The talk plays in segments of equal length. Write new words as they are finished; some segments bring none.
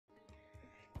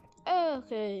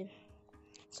Okay,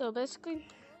 so basically,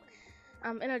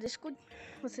 I'm in a Discord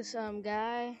with this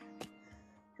guy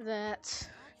that's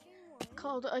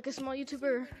called like a small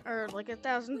YouTuber or like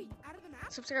 1,000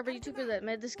 subscriber YouTuber that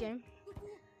made this game,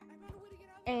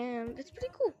 and it's pretty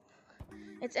cool.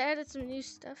 It's added some new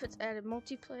stuff. It's added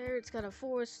multiplayer. It's got a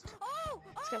forest.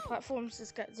 It's got platforms.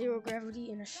 It's got zero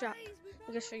gravity and a shop. I'm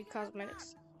gonna show you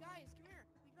cosmetics.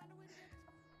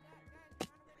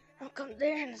 I'll come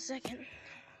there in a second.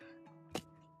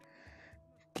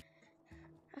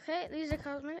 Okay, these are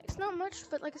cosmetics. Not much,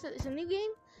 but like I said, it's a new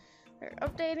game. They're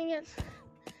updating it.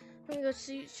 Let me go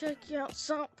check out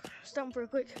Stump real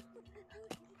quick.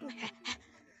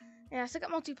 Yeah, I still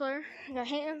got multiplayer. I got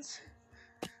hands.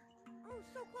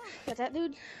 Got that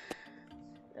dude.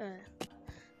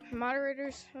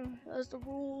 Moderators. Those the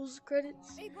rules,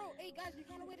 credits. Hey bro, hey guys, we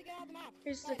found a way to get out of the map.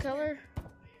 Here's the color.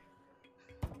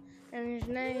 And there's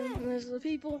your name. And there's the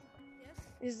people. Yes.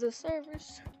 These are the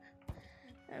servers.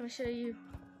 Let me show you.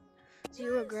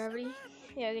 Zero gravity.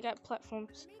 Yeah, they got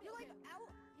platforms. You're like out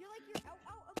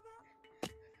of the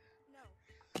map? No.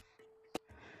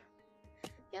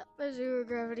 Yep, there's zero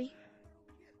gravity.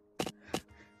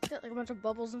 Got like a bunch of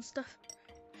bubbles and stuff.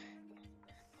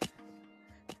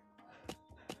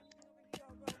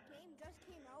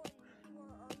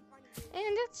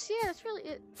 And that's really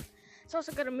it. It's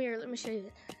also got a mirror. Let me show you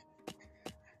that.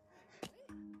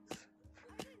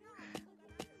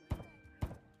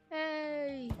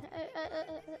 Hey.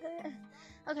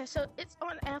 Okay, so it's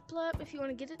on App Lab if you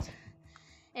want to get it,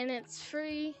 and it's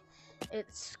free.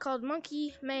 It's called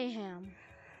Monkey Mayhem.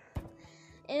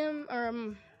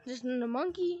 Just the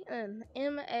monkey and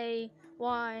MAYHEM.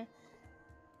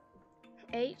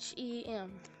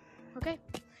 Okay,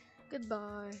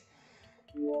 goodbye.